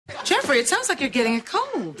for you. It sounds like you're getting a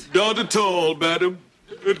cold. Not at all, madam.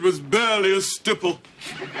 It was barely a stipple.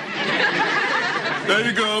 There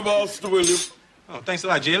you go, Master William. Oh, thanks a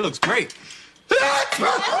lot, Jay. It looks great.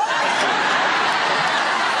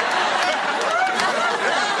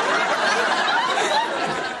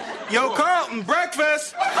 Yo, Carlton,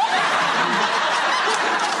 breakfast!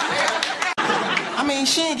 I mean,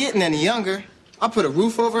 she ain't getting any younger. I'll put a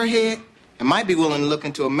roof over her head and might be willing to look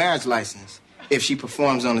into a marriage license if she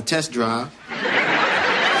performs on a test drive.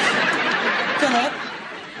 Philip,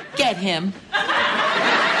 get him.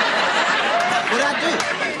 What'd I do?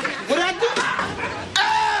 What'd I do?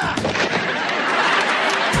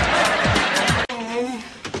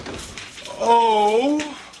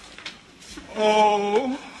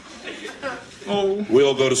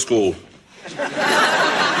 We'll go to school.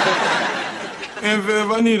 And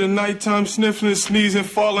Viv, I need a nighttime sniffling, sneezing,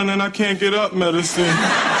 falling, and I can't get up medicine.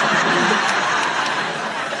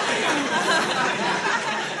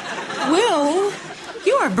 Will,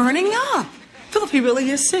 you are burning up. Philip, he really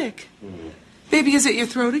is sick. Baby, is it your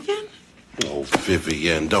throat again? Oh,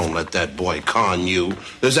 Vivian, don't let that boy con you.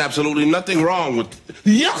 There's absolutely nothing wrong with...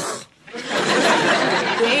 Yuck!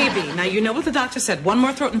 Baby, now you know what the doctor said. One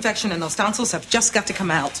more throat infection and those tonsils have just got to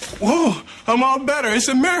come out. Whoa, I'm all better. It's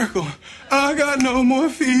a miracle. I got no more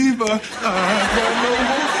fever. I got no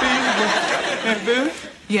more fever. And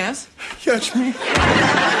Viv? Yes? Catch me.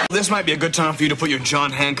 This might be a good time for you to put your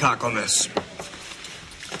John Hancock on this.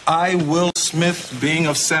 I, Will Smith, being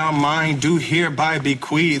of sound mind, do hereby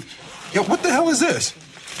bequeath. Yo, what the hell is this?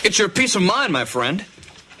 It's your peace of mind, my friend.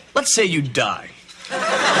 Let's say you die.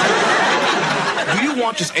 Do you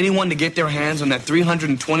want just anyone to get their hands on that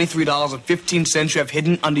 $323.15 you have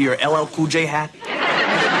hidden under your LL Cool J hat?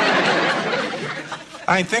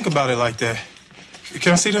 I ain't think about it like that.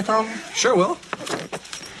 Can I see that, Carlton? Sure, Will.